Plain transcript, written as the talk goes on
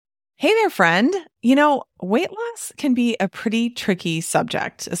Hey there, friend. Weight loss can be a pretty tricky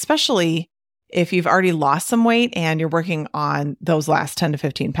subject, especially if you've already lost some weight and you're working on those last 10 to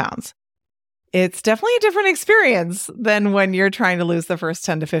 15 pounds. It's definitely a different experience than when you're trying to lose the first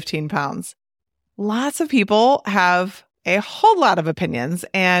 10 to 15 pounds. Lots of people have a whole lot of opinions,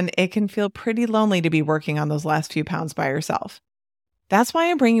 and it can feel pretty lonely to be working on those last few pounds by yourself. That's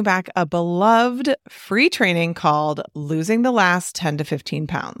why I'm bringing back a beloved free training called Losing the Last 10 to 15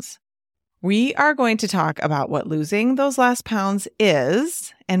 Pounds. We are going to talk about what losing those last pounds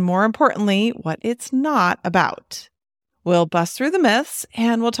is, and more importantly, what it's not about. We'll bust through the myths,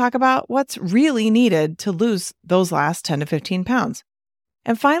 and we'll talk about what's really needed to lose those last 10 to 15 pounds.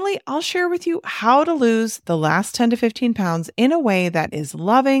 And finally, I'll share with you how to lose the last 10 to 15 pounds in a way that is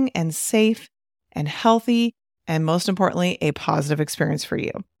loving and safe and healthy, and most importantly, a positive experience for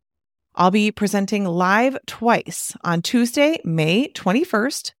you. I'll be presenting live twice on Tuesday, May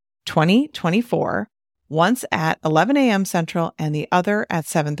 21st, 2024, once at 11 a.m. Central and the other at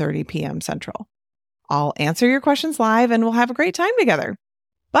 7:30 p.m. Central. I'll answer your questions live and we'll have a great time together.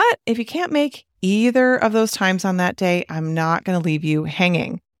 But if you can't make either of those times on that day, I'm not going to leave you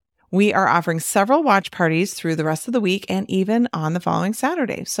hanging. We are offering several watch parties through the rest of the week and even on the following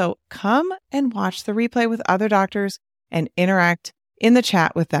Saturday. So come and watch the replay with other doctors and interact in the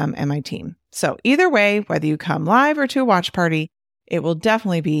chat with them and my team. So either way, whether you come live or to a watch party, it will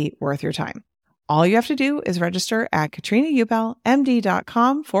definitely be worth your time. All you have to do is register at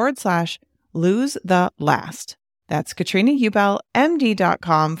katrinaubelmd.com/lose the last. That's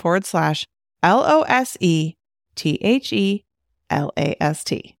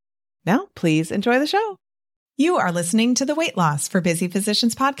katrinaubelmd.com/LOSETHELAST. Now, please enjoy the show. You are listening to the Weight Loss for Busy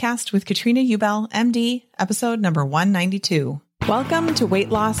Physicians podcast with Katrina Ubel, MD, episode number 192. Welcome to Weight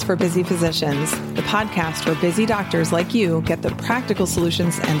Loss for Busy Physicians, the podcast where busy doctors like you get the practical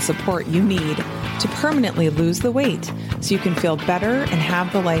solutions and support you need to permanently lose the weight so you can feel better and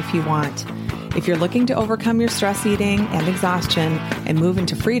have the life you want. If you're looking to overcome your stress eating and exhaustion and move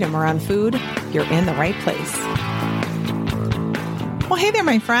into freedom around food, you're in the right place. Well, hey there,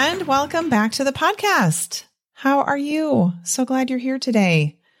 my friend. Welcome back to the podcast. How are you? So glad you're here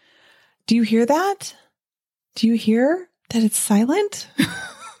today. Do you hear that? Do you hear that it's silent?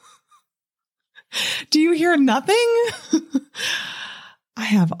 Do you hear nothing? I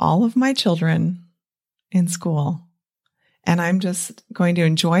have all of my children in school and I'm just going to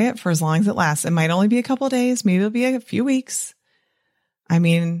enjoy it for as long as it lasts. It might only be a couple of days. Maybe it'll be a few weeks. I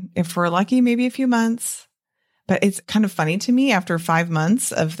mean, if we're lucky, maybe a few months. But it's kind of funny to me after 5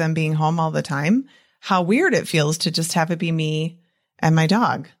 months of them being home all the time, how weird it feels to just have it be me and my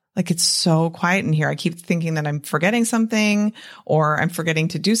dog. Like it's so quiet in here. I keep thinking that I'm forgetting something or I'm forgetting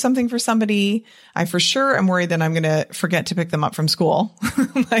to do something for somebody. I for sure am worried that I'm going to forget to pick them up from school.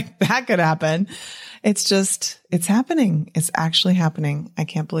 Like that could happen. It's happening. It's actually happening. I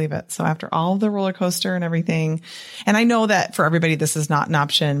can't believe it. So after all the roller coaster and everything, and I know that for everybody, this is not an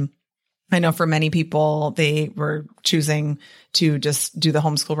option. I know for many people, they were choosing to just do the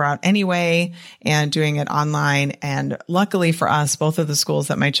homeschool route anyway and doing it online. And luckily for us, both of the schools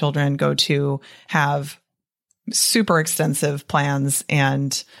that my children go to have super extensive plans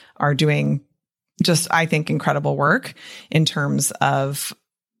and are doing just, I think, incredible work in terms of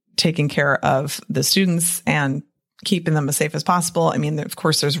taking care of the students and keeping them as safe as possible. I mean, of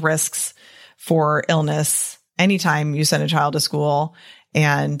course, there's risks for illness anytime you send a child to school.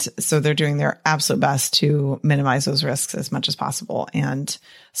 And so they're doing their absolute best to minimize those risks as much as possible. And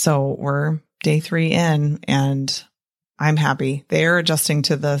so we're day 3 in and I'm happy. They're adjusting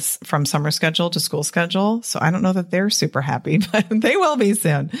to this from summer schedule to school schedule. So I don't know that they're super happy, but they will be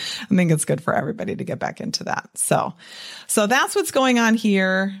soon. I think it's good for everybody to get back into that. So that's what's going on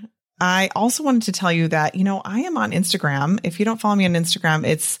here. I also wanted to tell you that, I am on Instagram. If you don't follow me on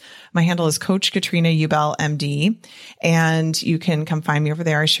Instagram, my handle is Coach Katrina Ubel, MD, and you can come find me over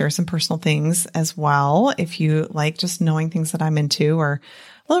there. I share some personal things as well. If you like just knowing things that I'm into or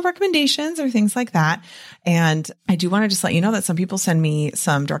little recommendations or things like that. And I do want to just let you know that some people send me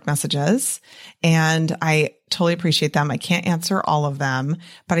some direct messages and I totally appreciate them. I can't answer all of them,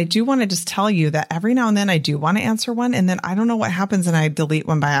 but I do want to just tell you that every now and then I do want to answer one. And then I don't know what happens and I delete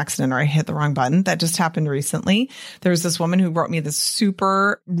one by accident or I hit the wrong button. That just happened recently. There was this woman who wrote me this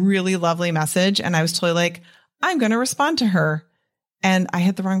super, really lovely message. And I was totally like, I'm going to respond to her. And I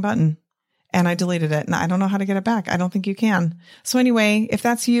hit the wrong button. And I deleted it and I don't know how to get it back. I don't think you can. So anyway, if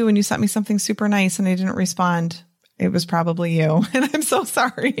that's you and you sent me something super nice and I didn't respond, it was probably you. And I'm so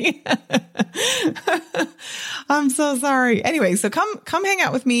sorry. I'm so sorry. Anyway, so come hang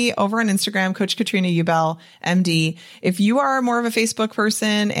out with me over on Instagram, Coach Katrina Ubell, MD. If you are more of a Facebook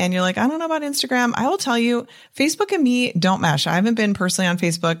person and you're like, I don't know about Instagram, I will tell you, Facebook and me don't mesh. I haven't been personally on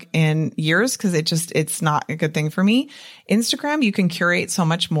Facebook in years because it's not a good thing for me. Instagram, you can curate so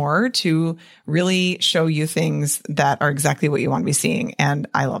much more to really show you things that are exactly what you want to be seeing. And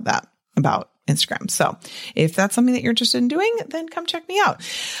I love that about Instagram. So if that's something that you're interested in doing, then come check me out.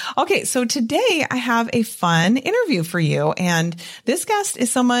 Okay. So today I have a fun interview for you. And this guest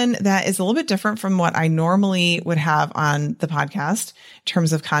is someone that is a little bit different from what I normally would have on the podcast in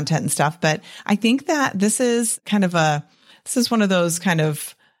terms of content and stuff. But I think that this is one of those kind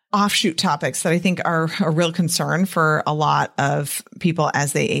of offshoot topics that I think are a real concern for a lot of people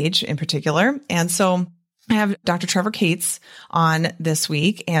as they age in particular. And so I have Dr. Trevor Cates on this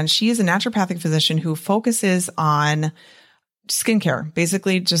week, and she is a naturopathic physician who focuses on skincare,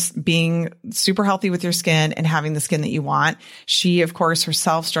 basically just being super healthy with your skin and having the skin that you want. She, of course,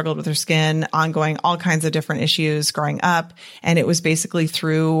 herself struggled with her skin, ongoing, all kinds of different issues growing up. And it was basically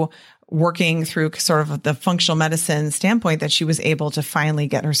through working through sort of the functional medicine standpoint that she was able to finally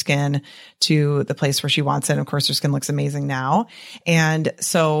get her skin to the place where she wants it. And of course, her skin looks amazing now. And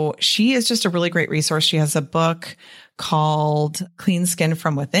so she is just a really great resource. She has a book called Clean Skin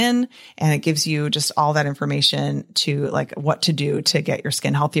from Within, and it gives you just all that information to like what to do to get your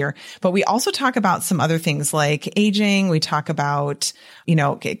skin healthier. But we also talk about some other things like aging. We talk about,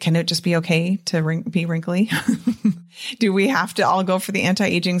 can it just be okay to be wrinkly? Do we have to all go for the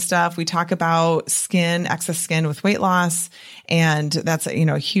anti-aging stuff? We talk about excess skin with weight loss. And that's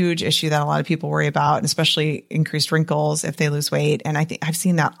a huge issue that a lot of people worry about, and especially increased wrinkles if they lose weight. And I think I've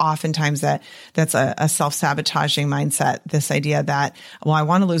seen that oftentimes that's a self-sabotaging mindset. This idea that, well, I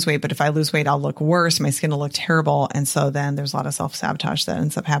want to lose weight, but if I lose weight, I'll look worse. My skin will look terrible. And so then there's a lot of self-sabotage that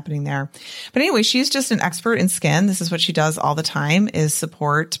ends up happening there. But anyway, she's just an expert in skin. This is what she does all the time, is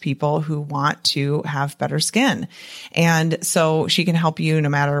support people who want to have better skin. And so she can help you no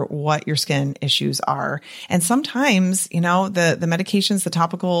matter what your skin issues are. And sometimes, the medications, the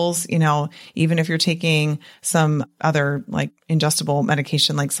topicals, even if you're taking some other like ingestible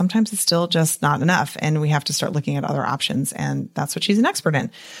medication, like sometimes it's still just not enough. And we have to start looking at other options. And that's what she's an expert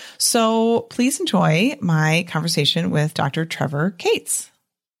in. So please enjoy my conversation with Dr. Trevor Cates.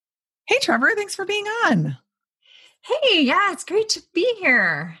 Hey, Trevor, thanks for being on. Hey, yeah, it's great to be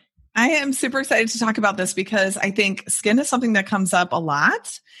here. I am super excited to talk about this because I think skin is something that comes up a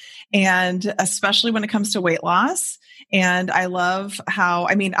lot, and especially when it comes to weight loss. And I love how,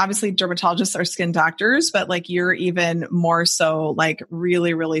 obviously dermatologists are skin doctors, but like you're even more so like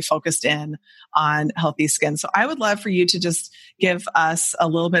really, really focused in on healthy skin. So I would love for you to just give us a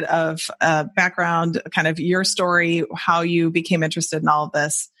little bit of background, kind of your story, how you became interested in all of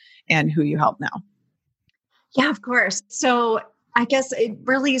this and who you help now. Yeah, of course. So I guess it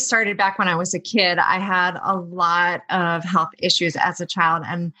really started back when I was a kid. I had a lot of health issues as a child,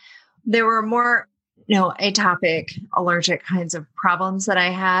 and there were more, atopic, allergic kinds of problems that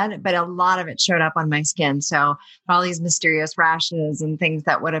I had, but a lot of it showed up on my skin. So all these mysterious rashes and things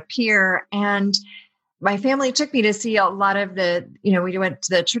that would appear. And my family took me to see a lot of we went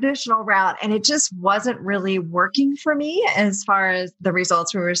to the traditional route, and it just wasn't really working for me as far as the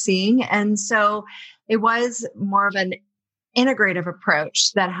results we were seeing. And so it was more of an integrative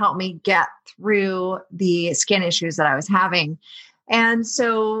approach that helped me get through the skin issues that I was having. And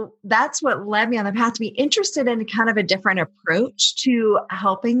so that's what led me on the path to be interested in kind of a different approach to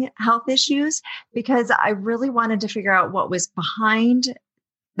helping health issues, because I really wanted to figure out what was behind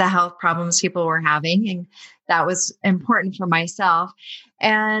the health problems people were having. And that was important for myself.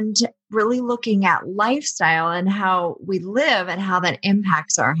 And really looking at lifestyle and how we live and how that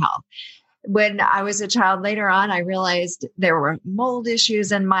impacts our health. When I was a child later on, I realized there were mold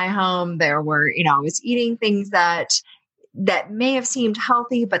issues in my home. There were, I was eating things that may have seemed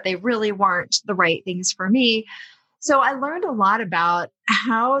healthy, but they really weren't the right things for me. So I learned a lot about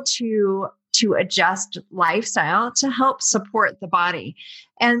how to adjust lifestyle to help support the body.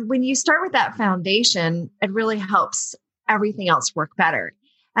 And when you start with that foundation, it really helps everything else work better.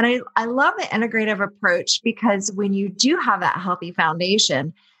 And I love the integrative approach, because when you do have that healthy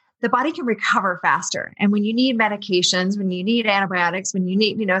foundation, the body can recover faster. And when you need medications, when you need antibiotics, when you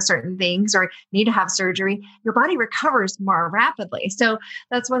need, certain things or need to have surgery, your body recovers more rapidly. So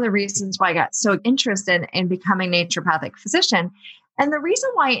that's one of the reasons why I got so interested in becoming a naturopathic physician. And the reason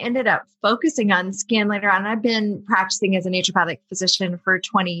why I ended up focusing on skin later on, I've been practicing as a naturopathic physician for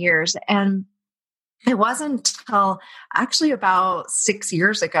 20 years. And It wasn't until actually about 6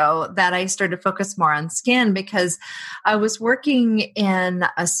 years ago that I started to focus more on skin because I was working in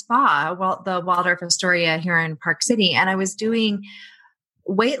a spa, well, the Waldorf Astoria here in Park City, and I was doing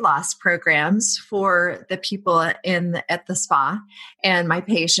weight loss programs for the people at the spa and my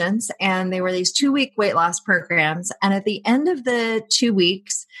patients. And they were these 2-week weight loss programs. And at the end of the 2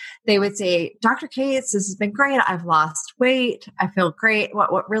 weeks, they would say, Dr. Cates, this has been great. I've lost weight. I feel great.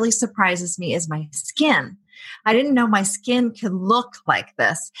 What really surprises me is my skin. I didn't know my skin could look like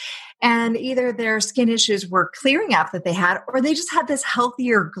this. And either their skin issues were clearing up that they had, or they just had this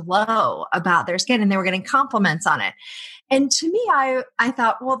healthier glow about their skin and they were getting compliments on it. And to me, I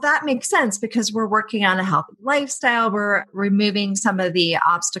thought, well, that makes sense because we're working on a healthy lifestyle. We're removing some of the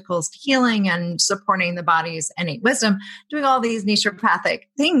obstacles to healing and supporting the body's innate wisdom, doing all these naturopathic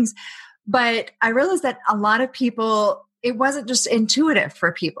things. But I realized that a lot of people, it wasn't just intuitive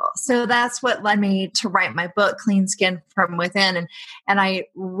for people. So that's what led me to write my book, Clean Skin from Within. And I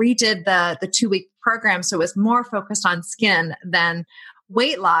redid the 2-week program. So it was more focused on skin than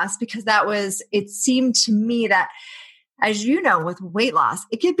weight loss because it seemed to me that, as you know, with weight loss,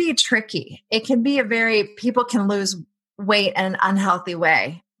 it can be tricky. It can be people can lose weight in an unhealthy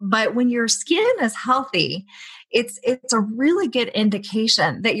way. But when your skin is healthy, it's a really good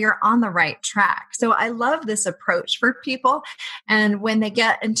indication that you're on the right track. So I love this approach for people. And when they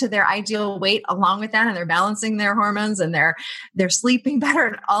get into their ideal weight along with that, and they're balancing their hormones and they're sleeping better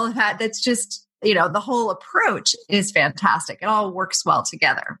and all of that, that's just, the whole approach is fantastic. It all works well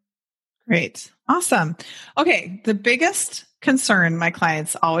together. Great. Awesome. Okay. The biggest concern my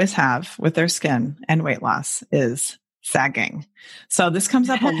clients always have with their skin and weight loss is sagging. So this comes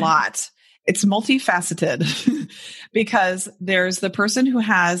up a lot. It's multifaceted because there's the person who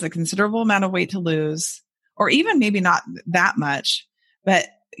has a considerable amount of weight to lose, or even maybe not that much, but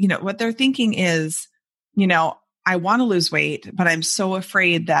what they're thinking is, I want to lose weight, but I'm so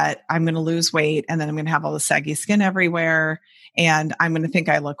afraid that I'm going to lose weight and then I'm going to have all the saggy skin everywhere and I'm going to think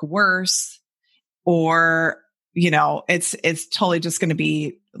I look worse, or, it's totally just going to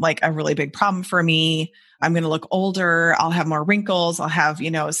be like a really big problem for me. I'm going to look older. I'll have more wrinkles. I'll have,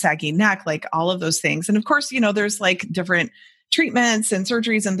 a saggy neck, like all of those things. And of course, there's like different treatments and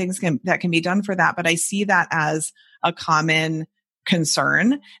surgeries and things that can be done for that. But I see that as a common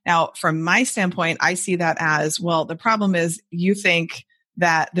concern. Now, from my standpoint, I see that as, well, the problem is you think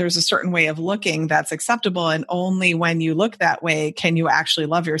that there's a certain way of looking that's acceptable. And only when you look that way can you actually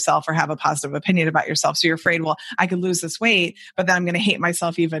love yourself or have a positive opinion about yourself. So you're afraid, well, I could lose this weight, but then I'm going to hate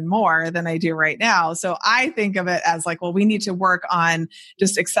myself even more than I do right now. So I think of it as like, well, we need to work on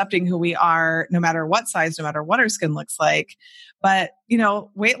just accepting who we are, no matter what size, no matter what our skin looks like. But,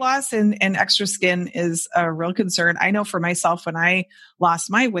 weight loss and extra skin is a real concern. I know for myself, when I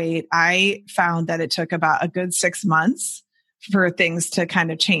lost my weight, I found that it took about a good 6 months for things to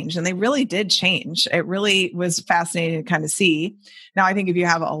kind of change. And they really did change. It really was fascinating to kind of see. Now, I think if you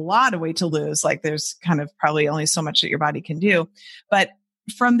have a lot of weight to lose, like there's kind of probably only so much that your body can do. But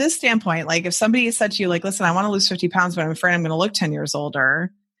from this standpoint, like if somebody said to you, like, listen, I want to lose 50 pounds, but I'm afraid I'm going to look 10 years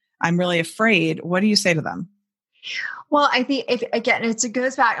older. I'm really afraid. What do you say to them? Well, I think it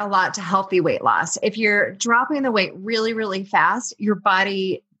goes back a lot to healthy weight loss. If you're dropping the weight really, really fast, your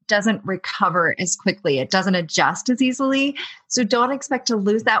body doesn't recover as quickly. It doesn't adjust as easily. So don't expect to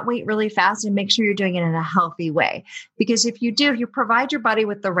lose that weight really fast, and make sure you're doing it in a healthy way. Because if you provide your body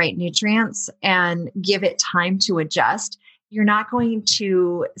with the right nutrients and give it time to adjust, you're not going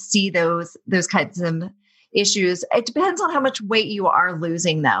to see those kinds of issues. It depends on how much weight you are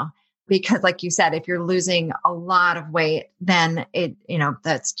losing though. Because like you said, if you're losing a lot of weight, then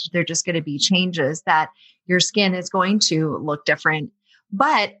they're just going to be changes that your skin is going to look different.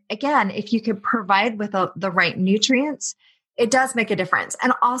 But again, if you can provide with the right nutrients, it does make a difference.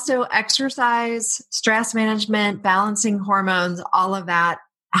 And also exercise, stress management, balancing hormones, all of that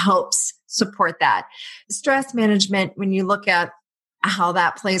helps support that. Stress management, when you look at how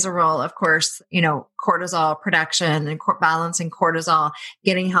that plays a role, of course, cortisol production and balancing cortisol,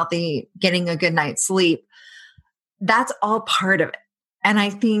 getting healthy, getting a good night's sleep, that's all part of it. And I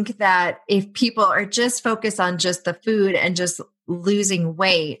think that if people are just focused on just the food and just losing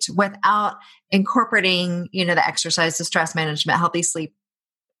weight without incorporating, the exercise, the stress management, healthy sleep,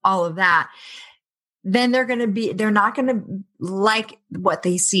 all of that, then they're not going to like what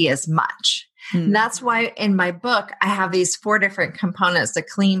they see as much. And that's why in my book, I have these 4 different components: the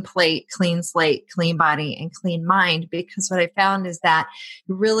clean plate, clean slate, clean body, and clean mind. Because what I found is that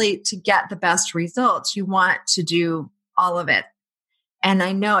really, to get the best results, you want to do all of it. And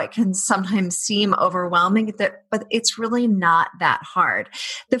I know it can sometimes seem overwhelming, but it's really not that hard.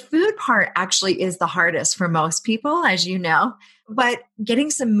 The food part actually is the hardest for most people, as you know, but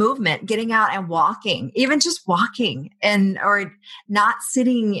getting some movement, getting out and walking, even just walking or not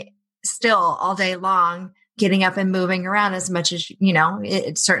sitting still all day long, getting up and moving around as much as,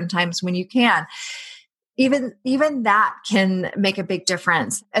 at certain times when you can. Even that can make a big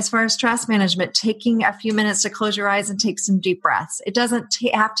difference. As far as stress management, taking a few minutes to close your eyes and take some deep breaths. It doesn't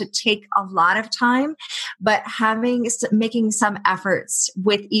have to take a lot of time, but making some efforts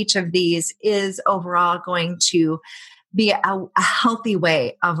with each of these is overall going to be a healthy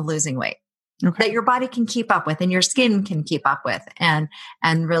way of losing weight. Okay. That your body can keep up with and your skin can keep up with and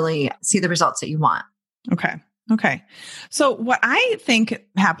really see the results that you want. Okay. So what I think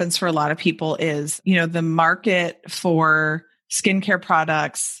happens for a lot of people is, the market for skincare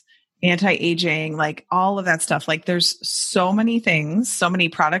products, anti-aging, like all of that stuff. Like there's so many things, so many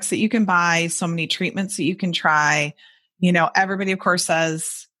products that you can buy, so many treatments that you can try. Everybody of course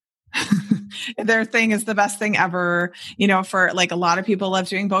says their thing is the best thing ever, for like a lot of people love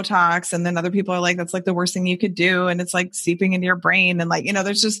doing Botox, and then other people are like, that's like the worst thing you could do. And it's like seeping into your brain. And like,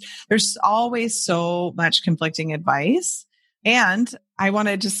 there's always so much conflicting advice. And I want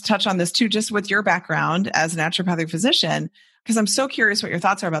to just touch on this too, just with your background as a naturopathic physician, because I'm so curious what your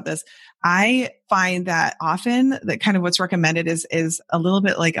thoughts are about this. I find that often that kind of what's recommended is a little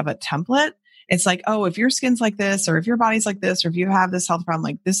bit like of a template. It's like, oh, if your skin's like this, or if your body's like this, or if you have this health problem,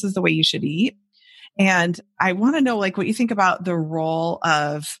 like this is the way you should eat. And I want to know like what you think about the role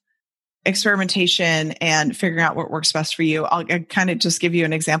of experimentation and figuring out what works best for you. I'll kind of just give you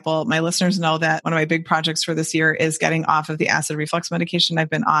an example. My listeners know that one of my big projects for this year is getting off of the acid reflux medication I've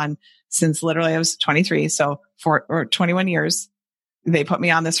been on since literally I was 23. So for 21 years, they put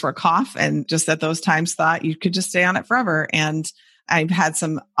me on this for a cough, and just at those times thought you could just stay on it forever. And I've had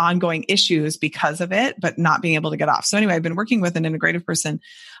some ongoing issues because of it, but not being able to get off. So anyway, I've been working with an integrative person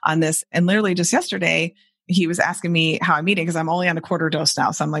on this. And literally just yesterday, he was asking me how I'm eating because I'm only on a quarter dose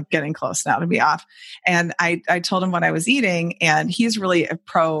now. So I'm like getting close now to be off. And I told him what I was eating, and he's really a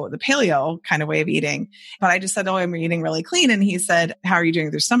pro the paleo kind of way of eating. But I just said, oh, I'm eating really clean. And he said, how are you doing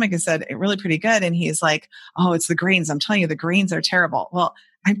with your stomach? I said, really pretty good. And he's like, oh, it's the grains. I'm telling you, the grains are terrible. Well,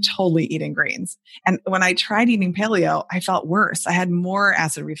 I'm totally eating grains. And when I tried eating paleo, I felt worse. I had more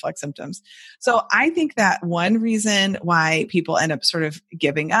acid reflux symptoms. So I think that one reason why people end up sort of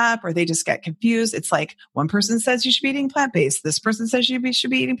giving up or they just get confused, it's like one person says you should be eating plant-based. This person says you should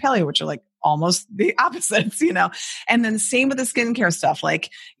be eating paleo, which are like almost the opposites, And then same with the skincare stuff.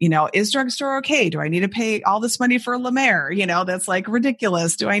 Like, is drugstore okay? Do I need to pay all this money for La Mer? That's like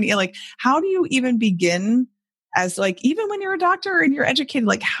ridiculous. Do I need, like, how do you even begin as like, even when you're a doctor and you're educated,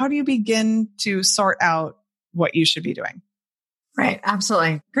 like how do you begin to sort out what you should be doing? Right.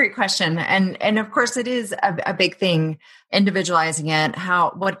 Absolutely. Great question. And of course it is a big thing, individualizing it,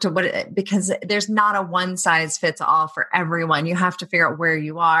 because there's not a one size fits all for everyone. You have to figure out where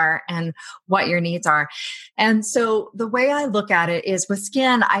you are and what your needs are. And so the way I look at it is with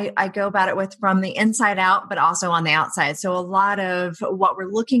skin, I go about it from the inside out, but also on the outside. So a lot of what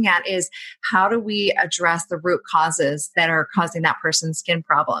we're looking at is how do we address the root causes that are causing that person's skin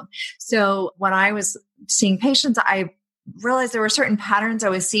problem? So when I was seeing patients, I realized there were certain patterns I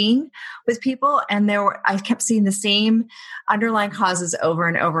was seeing with people, and I kept seeing the same underlying causes over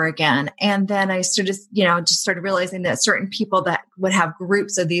and over again. And then I started, just started realizing that certain people that would have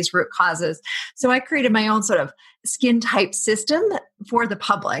groups of these root causes. So I created my own sort of skin type system for the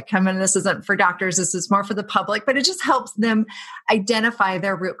public. I mean, this isn't for doctors, this is more for the public, but it just helps them identify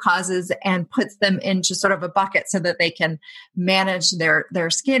their root causes and puts them into sort of a bucket so that they can manage their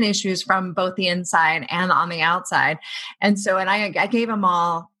skin issues from both the inside and on the outside. And so, I gave them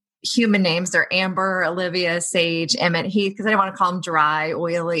all human names. They're Amber, Olivia, Sage, Emmett, Heath, because I didn't want to call them dry,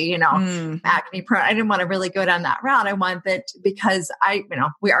 oily, acne prone. I didn't want to really go down that route. I want that because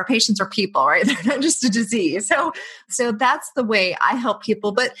our patients are people, right? They're not just a disease. So that's the way I help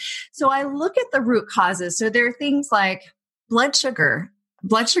people. But so I look at the root causes. So there are things like blood sugar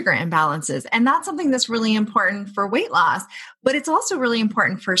imbalances. And that's something that's really important for weight loss, but it's also really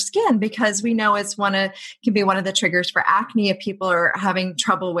important for skin because we know can be one of the triggers for acne if people are having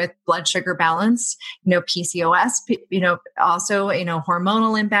trouble with blood sugar balance, PCOS, also,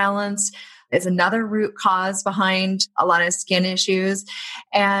 hormonal imbalance is another root cause behind a lot of skin issues.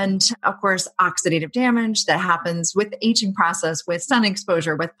 And of course, oxidative damage that happens with the aging process, with sun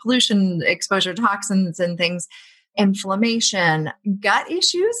exposure, with pollution exposure, toxins and things. Inflammation, gut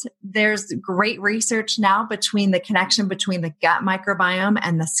issues. There's great research now between the connection between the gut microbiome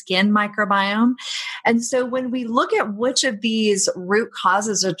and the skin microbiome. And so when we look at which of these root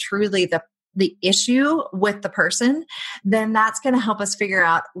causes are truly the issue with the person, then that's going to help us figure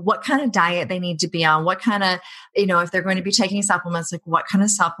out what kind of diet they need to be on, what kind of, if they're going to be taking supplements, like what kind of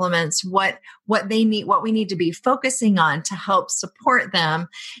supplements, what they need, what we need to be focusing on to help support them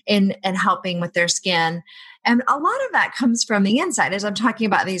in helping with their skin. And a lot of that comes from the inside. As I'm talking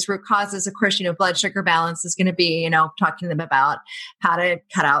about these root causes, of course, blood sugar balance is going to be, talking to them about how to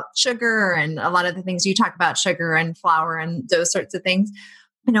cut out sugar and a lot of the things you talk about, sugar and flour and those sorts of things.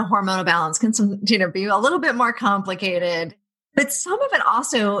 Hormonal balance can be a little bit more complicated, but some of it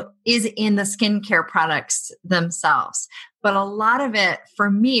also is in the skincare products themselves. But a lot of it, for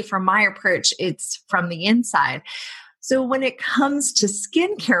me, from my approach, it's from the inside. So when it comes to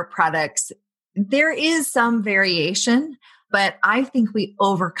skincare products, there is some variation, but I think we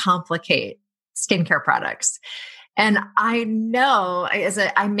overcomplicate skincare products. And I know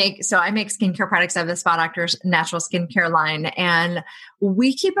I make skincare products. I have the Spa Doctors natural skincare line, and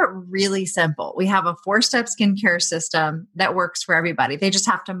we keep it really simple. We have a 4-step skincare system that works for everybody. They just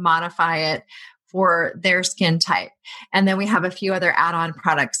have to modify it for their skin type. And then we have a few other add-on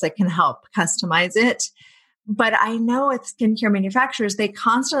products that can help customize it. But I know with skincare manufacturers, they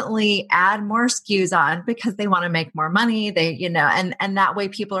constantly add more SKUs on because they want to make more money. They, and that way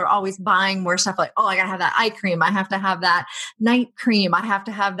people are always buying more stuff like, oh, I got to have that eye cream. I have to have that night cream. I have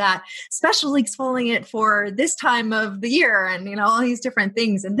to have that special exfoliant for this time of the year and, all these different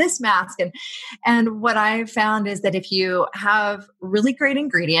things and this mask. And what I've found is that if you have really great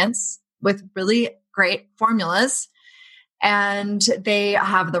ingredients with really great formulas, and they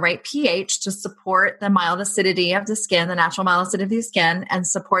have the right pH to support the mild acidity of the skin, the natural mild acidity of the skin, and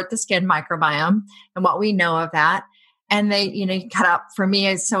support the skin microbiome and what we know of that. And they, cut out, for me,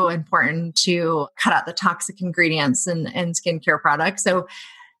 it's so important to cut out the toxic ingredients in skincare products. So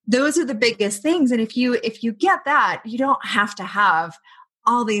those are the biggest things. And if you get that, you don't have to have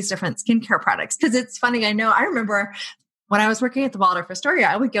all these different skincare products. Because it's funny, I remember when I was working at the Waldorf Astoria,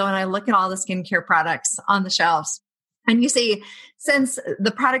 I would go and I look at all the skincare products on the shelves. And you see, since the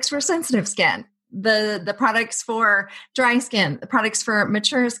products for sensitive skin, the products for dry skin, the products for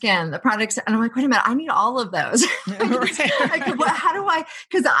mature skin, the products, and I'm like, wait a minute, I need all of those. How do I,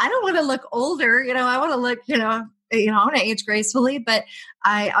 because I don't want to look older, I want to look, I want to age gracefully, but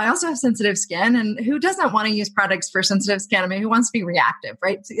I also have sensitive skin, and who doesn't want to use products for sensitive skin? I mean, who wants to be reactive,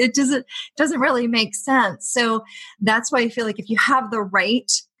 right? It doesn't really make sense. So that's why I feel like if you have the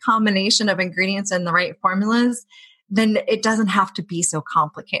right combination of ingredients and the right formulas, then it doesn't have to be so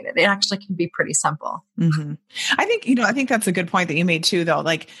complicated. It actually can be pretty simple. Mm-hmm. I think that's a good point that you made too, though.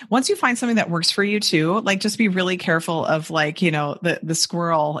 Like once you find something that works for you too, like just be really careful of the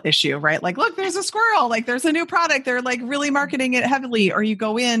squirrel issue, right? Like, look, there's a squirrel, like there's a new product. They're like really marketing it heavily, or you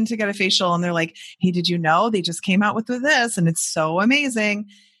go in to get a facial and they're like, hey, did you know they just came out with this and it's so amazing.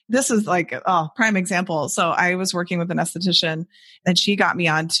 This is like, prime example. So I was working with an esthetician and she got me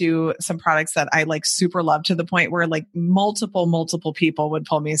onto some products that I like super loved, to the point where like multiple people would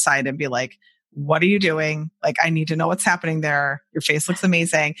pull me aside and be like, what are you doing? Like, I need to know what's happening there. Your face looks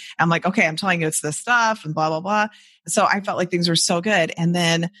amazing. I'm like, okay, I'm telling you it's this stuff and blah, blah, blah. So I felt like things were so good. And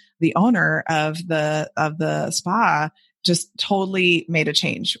then the owner of the spa just totally made a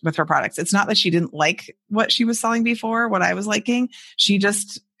change with her products. It's not that she didn't like what she was selling before, what I was liking. She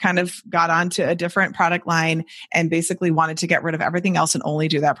just kind of got onto a different product line and basically wanted to get rid of everything else and only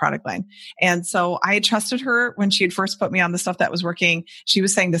do that product line. And so I had trusted her when she had first put me on the stuff that was working. She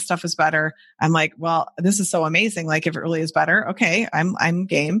was saying this stuff was better. I'm like, well, this is so amazing. Like if it really is better, okay, I'm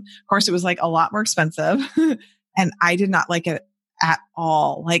game. Of course, it was like a lot more expensive and I did not like it at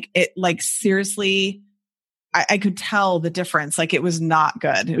all. Like it, like seriously, I could tell the difference. Like it was not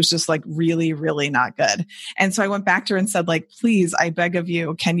good. It was just like really, really not good. And so I went back to her and said, like, please, I beg of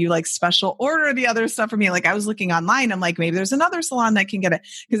you, can you like special order the other stuff for me? Like I was looking online. I'm like, maybe there's another salon that can get it,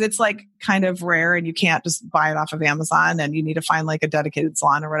 because it's like kind of rare and you can't just buy it off of Amazon, and you need to find like a dedicated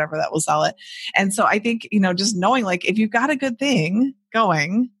salon or whatever that will sell it. And so I think, just knowing like if you've got a good thing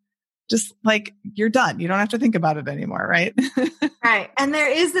going, just like you're done. You don't have to think about it anymore. Right. Right. And there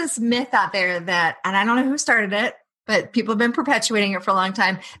is this myth out there that, and I don't know who started it, but people have been perpetuating it for a long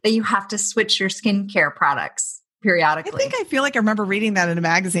time, that you have to switch your skincare products periodically. I feel like I remember reading that in a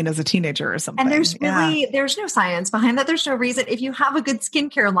magazine as a teenager or something. And there's no science behind that. There's no reason. If you have a good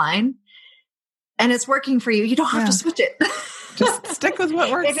skincare line and it's working for you, you don't have to switch it. Just stick with what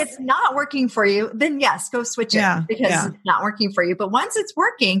works. If it's not working for you, then yes, go switch it because it's not working for you. But once it's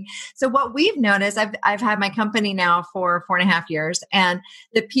working, so what we've noticed, I've had my company now for 4.5 years, and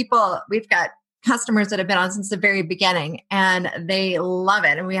the people, we've got customers that have been on since the very beginning, and they love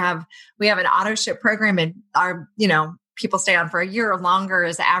it. And we have an auto ship program, and our, people stay on for a year or longer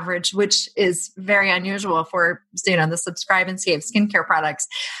as average, which is very unusual for, the Subscribe and Save skincare products,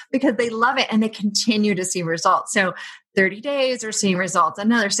 because they love it and they continue to see results. So 30 days are seeing results.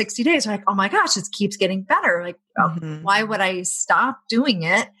 Another 60 days are like, oh my gosh, it keeps getting better. Like, why would I stop doing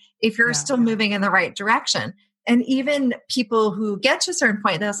it if you're still moving in the right direction? And even people who get to a certain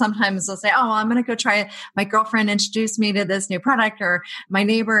point, they'll say, oh, well, I'm going to go try it. My girlfriend introduced me to this new product, or my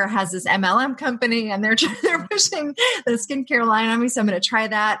neighbor has this MLM company and they're pushing the skincare line on me. So I'm going to try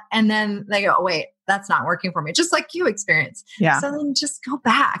that. And then they go, oh, wait, that's not working for me. Just like you experienced. Yeah. So then just go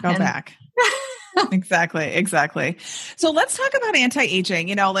back. Go back. Exactly. So let's talk about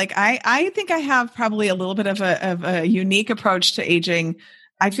anti-aging. I think I have probably a little bit of a unique approach to aging.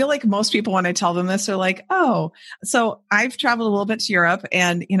 I feel like most people, when I tell them this, are like, oh, so I've traveled a little bit to Europe,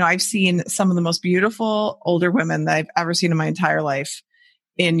 and, I've seen some of the most beautiful older women that I've ever seen in my entire life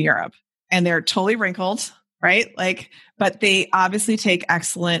in Europe, and they're totally wrinkled, right? But they obviously take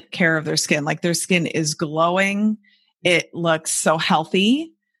excellent care of their skin. Like, their skin is glowing. It looks so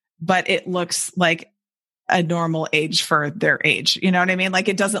healthy, but it looks like a normal age for their age. You know what I mean? Like,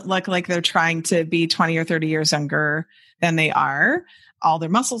 it doesn't look like they're trying to be 20 or 30 years younger than they are. All their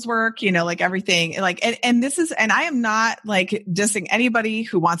muscles work, everything, and this is, and I am not dissing anybody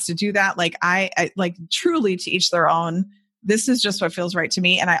who wants to do that. I truly, to each their own. This is just what feels right to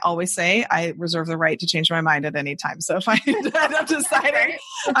me. And I always say I reserve the right to change my mind at any time. So if I end up deciding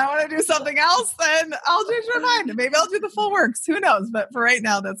I want to do something else, then I'll change my mind. Maybe I'll do the full works. Who knows? But for right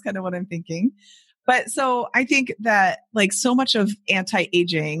now, that's kind of what I'm thinking. But so I think that so much of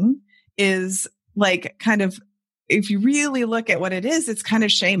anti-aging is kind of, if you really look at what it is, it's kind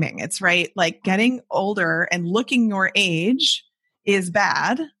of shaming. It's right. Getting older and looking your age is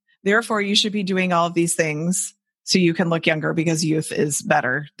bad. Therefore, you should be doing all of these things so you can look younger, because youth is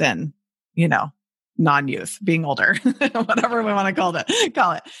better than, non-youth, being older, whatever we want to call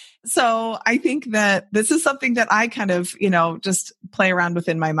it. So I think that this is something that I kind of, just play around with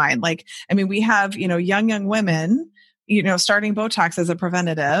in my mind. We have, young women, starting Botox as a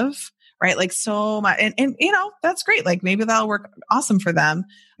preventative, right? So much. And that's great. Maybe that'll work awesome for them.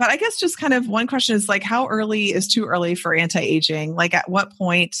 But I guess just kind of one question is how early is too early for anti-aging? At what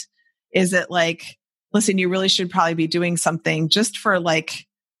point is it listen, you really should probably be doing something just for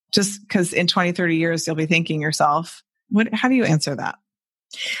just because in 20, 30 years, you'll be thinking yourself, how do you answer that?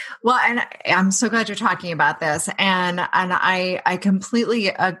 Well, and I'm so glad you're talking about this. And I completely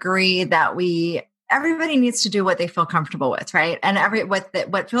agree that everybody needs to do what they feel comfortable with, right? And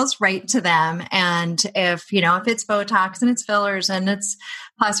what feels right to them. And if it's Botox and it's fillers and it's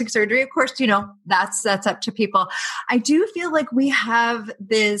plastic surgery, of course, that's up to people. I do feel like we have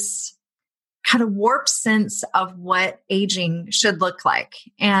this kind of warped sense of what aging should look like.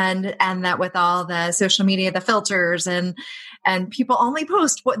 And that with all the social media, the filters, and people only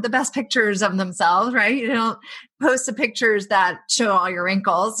post the best pictures of themselves, right? You don't post the pictures that show all your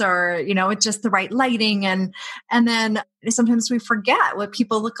wrinkles, or, it's just the right lighting. And then sometimes we forget what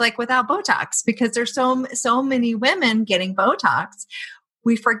people look like without Botox, because there's so many women getting Botox.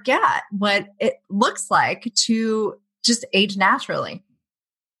 We forget what it looks like to just age naturally.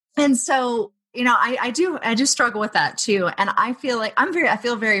 And so, I do struggle with that too. And I feel like I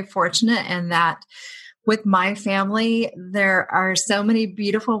feel very fortunate in that with my family, there are so many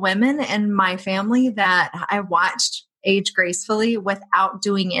beautiful women in my family that I watched age gracefully without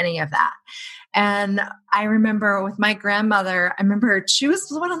doing any of that. And I remember with my grandmother, she was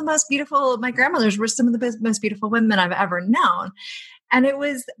one of the most beautiful, my grandmothers were some of the most beautiful women I've ever known. And it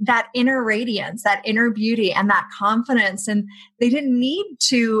was that inner radiance, that inner beauty, and that confidence. And they didn't need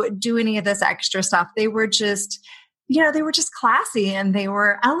to do any of this extra stuff. They were just, classy, and they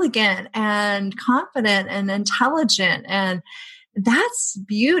were elegant and confident and intelligent. And that's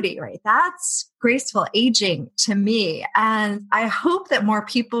beauty, right? That's graceful aging to me. And I hope that more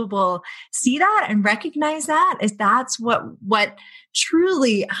people will see that and recognize that's what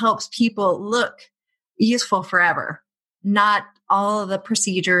truly helps people look youthful forever, not all of the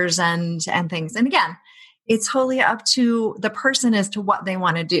procedures and things. And again, it's totally up to the person as to what they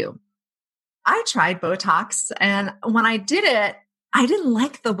want to do. I tried Botox, and when I did it, I didn't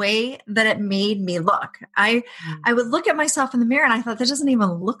like the way that it made me look. I would look at myself in the mirror and I thought, that doesn't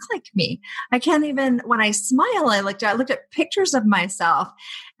even look like me. I can't even, when I smile, I looked at pictures of myself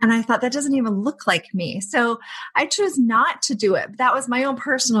and I thought, that doesn't even look like me. So I chose not to do it. That was my own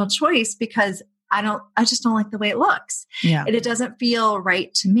personal choice, because I just don't like the way it looks. Yeah. And it doesn't feel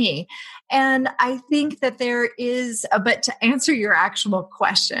right to me. And I think that there is, but to answer your actual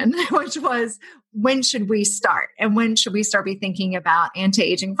question, which was, when should we start? And when should we start be thinking about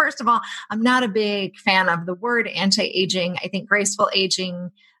anti-aging? First of all, I'm not a big fan of the word anti-aging. I think graceful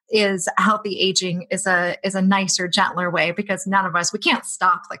aging is healthy aging is a nicer, gentler way, because none of us, we can't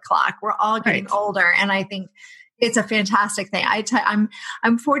stop the clock. We're all getting older. And I think it's a fantastic thing.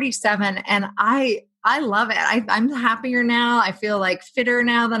 I'm 47 and I love it. I'm happier now. I feel like fitter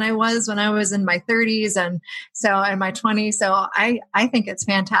now than I was when I was in my 30s and so in my 20s. So I think it's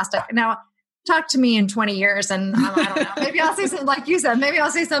fantastic. Now, talk to me in 20 years and I don't know. Maybe I'll say something like you said. Maybe I'll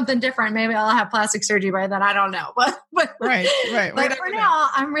say something different. Maybe I'll have plastic surgery by then. I don't know. But right. But for now,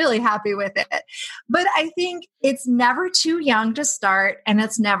 I'm really happy with it. But I think it's never too young to start and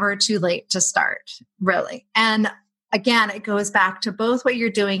it's never too late to start, really. And again, it goes back to both what you're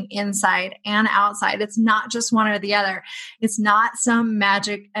doing inside and outside. It's not just one or the other. It's not some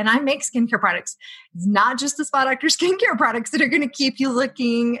magic. And I make skincare products. It's not just the Spa Doctor skincare products that are going to keep you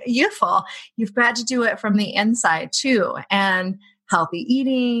looking youthful. You've got to do it from the inside too. And healthy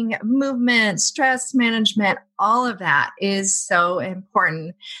eating, movement, stress management, all of that is so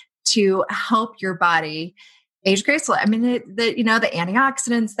important to help your body age gracefully. I mean, the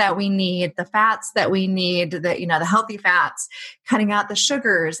antioxidants that we need, the fats that we need, the healthy fats, cutting out the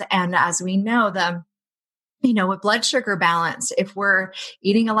sugars. And as we know, with blood sugar balance, if we're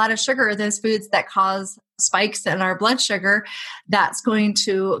eating a lot of sugar, those foods that cause spikes in our blood sugar, that's going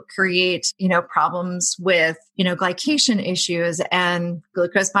to create, problems with, glycation issues and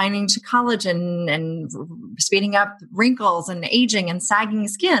glucose binding to collagen and speeding up wrinkles and aging and sagging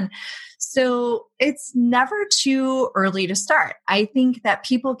skin. So it's never too early to start. I think that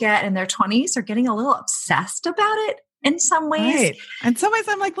people get in their 20s are getting a little obsessed about it in some ways. Right. In some ways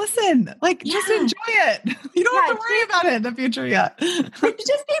I'm like, listen, just enjoy it. You don't have to worry about it in the future yet. But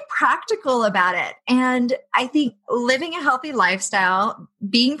just be practical about it. And I think living a healthy lifestyle,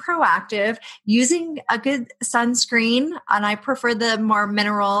 being proactive, using a good sunscreen, and I prefer the more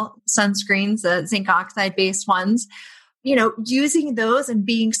mineral sunscreens, the zinc oxide based ones, using those and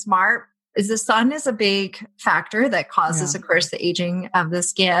being smart. Is the sun is a big factor that causes, of course, the aging of the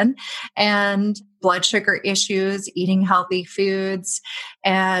skin and blood sugar issues, eating healthy foods,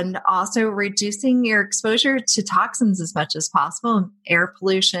 and also reducing your exposure to toxins as much as possible. Air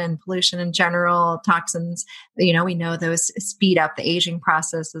pollution in general, toxins, we know those speed up the aging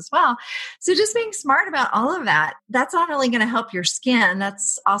process as well. So just being smart about all of that, that's not only going to help your skin,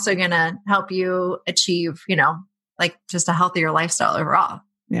 that's also going to help you achieve, just a healthier lifestyle overall.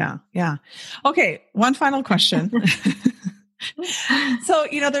 Yeah. Yeah. Okay. One final question. So,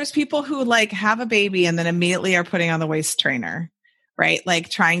 there's people who have a baby and then immediately are putting on the waist trainer, right?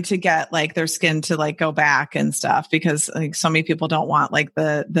 Trying to get their skin to go back and stuff because so many people don't want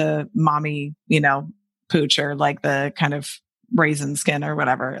the mommy, pooch or the kind of raisin skin or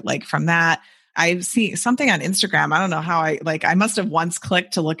whatever, from that. I see something on Instagram. I don't know how I must have once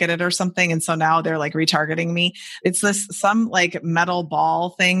clicked to look at it or something. And so now they're retargeting me. It's some metal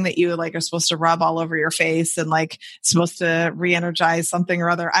ball thing that you are supposed to rub all over your face and supposed to re-energize something or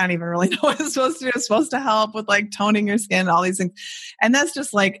other. I don't even really know what it's supposed to do. It's supposed to help with toning your skin, all these things. And that's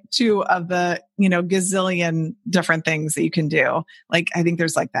just two of the, gazillion different things that you can do. I think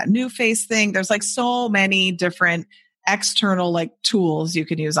there's that new face thing. There's so many different external tools you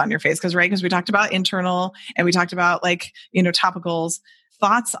can use on your face. Because we talked about internal and we talked about topicals.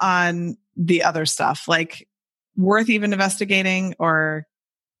 Thoughts on the other stuff, worth even investigating or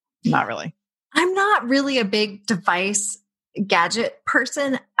not really? I'm not really a big device gadget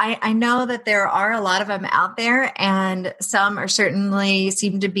person. I know that there are a lot of them out there and some are certainly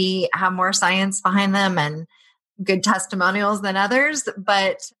seem to have more science behind them and good testimonials than others,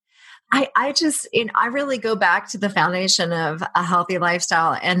 but I really go back to the foundation of a healthy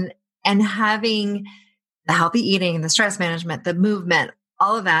lifestyle and having the healthy eating, the stress management, the movement,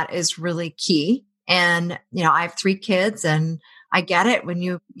 all of that is really key. And, I have 3 kids and I get it when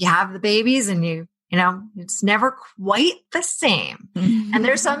you have the babies and it's never quite the same. Mm-hmm. And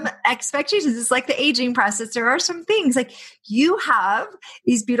there's some expectations. It's like the aging process. There are some things you have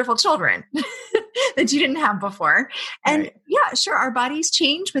these beautiful children that you didn't have before. And yeah, sure. Our bodies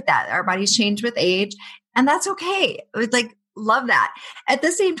change with that. Our bodies change with age and that's okay. It's love that. At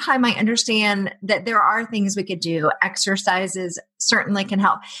the same time, I understand that there are things we could do. Exercises certainly can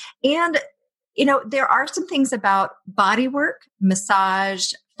help. And, there are some things about body work,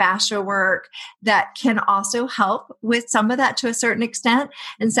 massage, fascia work that can also help with some of that to a certain extent.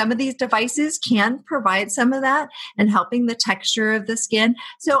 And some of these devices can provide some of that and helping the texture of the skin.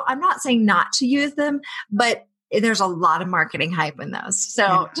 So I'm not saying not to use them, but there's a lot of marketing hype in those.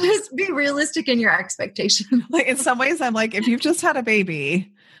 So just be realistic in your expectations. Like in some ways, I'm like, if you've just had a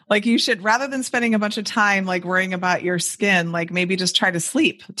baby, like you should, rather than spending a bunch of time like worrying about your skin, like maybe just try to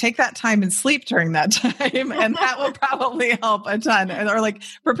sleep, take that time and sleep during that time. And that will probably help a ton. Or like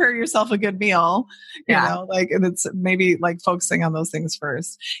prepare yourself a good meal, you know, like it's maybe like focusing on those things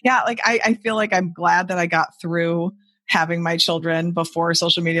first. Yeah. Like I feel like I'm glad that I got through having my children before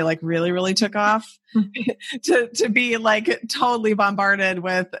social media like really, really took off to be like totally bombarded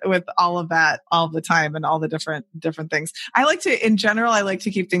with all of that all the time and all the different things. I like to, in general, I like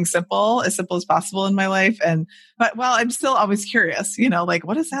to keep things simple as possible in my life. But I'm still always curious, you know, like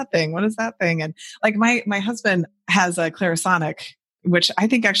what is that thing? What is that thing? And like my husband has a Clarisonic, which I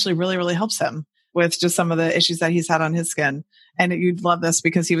think actually really, really helps him with just some of the issues that he's had on his skin. And you'd love this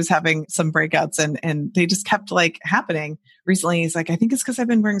because he was having some breakouts and they just kept like happening recently. He's like, I think it's because I've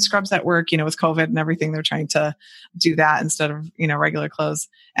been wearing scrubs at work, you know, with COVID and everything. They're trying to do that instead of, you know, regular clothes.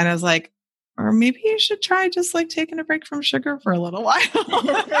 And I was like, or maybe you should try just like taking a break from sugar for a little while. Just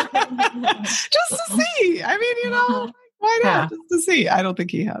to see. I mean, you know, why not? Just to see. I don't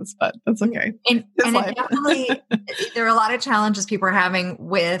think he has, but that's okay. And definitely, there are a lot of challenges people are having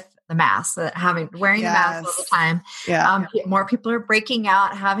with the mask, wearing the mask all the time. Yeah. More people are breaking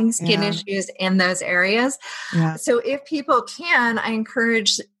out, having skin issues in those areas. Yeah. So if people can, I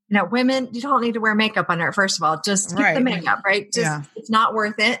encourage, you know, women, you don't need to wear makeup under it. First of all, just skip the makeup, right? It's not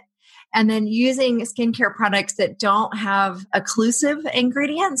worth it. And then using skincare products that don't have occlusive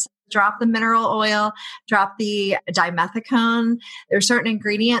ingredients. Drop the mineral oil, drop the dimethicone. There are certain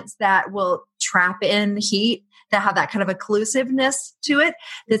ingredients that will trap in heat that have that kind of occlusiveness to it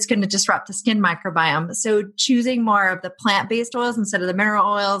that's going to disrupt the skin microbiome. So choosing more of the plant-based oils instead of the mineral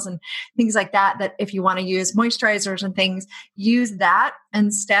oils and things like that, that if you want to use moisturizers and things, use that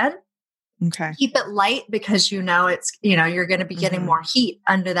instead. Okay. Keep it light because you know it's, you know, you're going to be getting more heat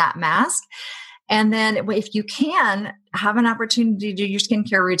under that mask. And then if you can, have an opportunity to do your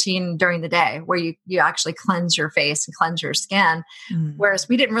skincare routine during the day where you actually cleanse your face and cleanse your skin. Whereas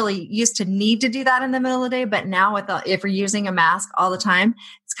we didn't really used to need to do that in the middle of the day. But now if we're using a mask all the time,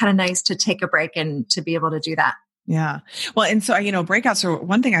 it's kind of nice to take a break and to be able to do that. Yeah. Well, and so, you know, breakouts are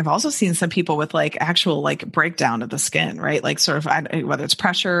one thing. I've also seen some people with like actual like breakdown of the skin, right? Like sort of whether it's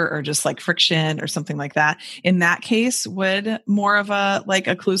pressure or just like friction or something like that. In that case, would more of a like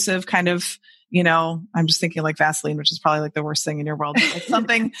occlusive kind of, you know, I'm just thinking like Vaseline, which is probably like the worst thing in your world. Like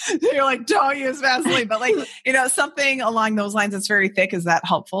something you're like, don't use Vaseline, but like, you know, something along those lines that's very thick. Is that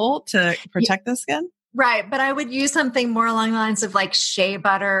helpful to protect the skin? Right. But I would use something more along the lines of like shea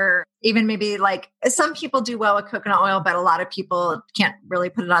butter, even maybe like some people do well with coconut oil, but a lot of people can't really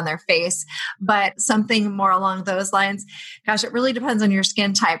put it on their face, but something more along those lines. Gosh, it really depends on your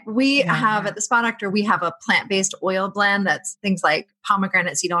skin type. We have at the Spa Doctor, we have a plant-based oil blend that's things like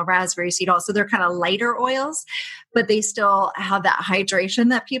pomegranate seed oil, raspberry seed oil. So they're kind of lighter oils, but they still have that hydration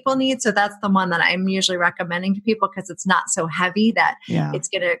that people need. So that's the one that I'm usually recommending to people because it's not so heavy that it's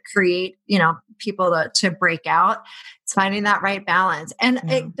going to create, you know, people to break out. It's finding that right balance. And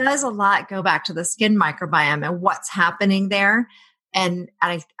it does a lot go back to the skin microbiome and what's happening there. And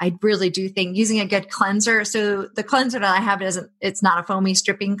I really do think using a good cleanser. So the cleanser that I have it's not a foamy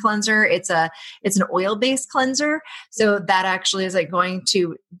stripping cleanser. It's an oil-based cleanser. So that actually isn't going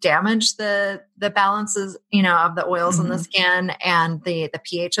to damage the balances, you know, of the oils in the skin and the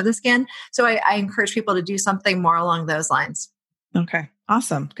pH of the skin. So I encourage people to do something more along those lines. Okay.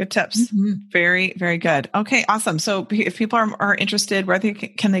 Awesome. Good tips. Very, very good. Okay. Awesome. So if people are interested, where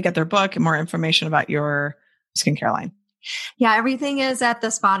can they get their book and more information about your skincare line? Yeah, everything is at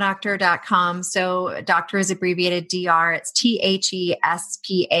thespadoctor.com. So doctor is abbreviated DR. It's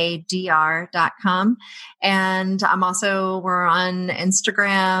THESPADR.com. And we're on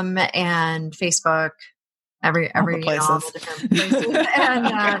Instagram and Facebook. Every places. All the different places. And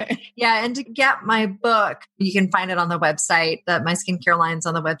and to get my book, you can find it on the website. My skincare line's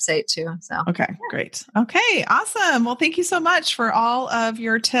on the website too. So great. Okay, awesome. Well, thank you so much for all of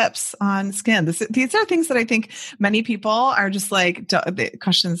your tips on skin. These are things that I think many people are just like the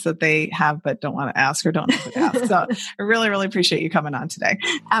questions that they have but don't want to ask or don't know what to ask. So I really, really appreciate you coming on today.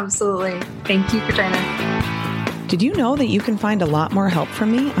 Absolutely. Thank you, Katrina. Did you know that you can find a lot more help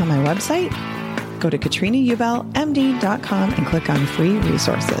from me on my website? Go to KatrinaUbelMD.com and click on free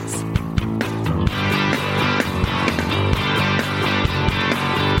resources.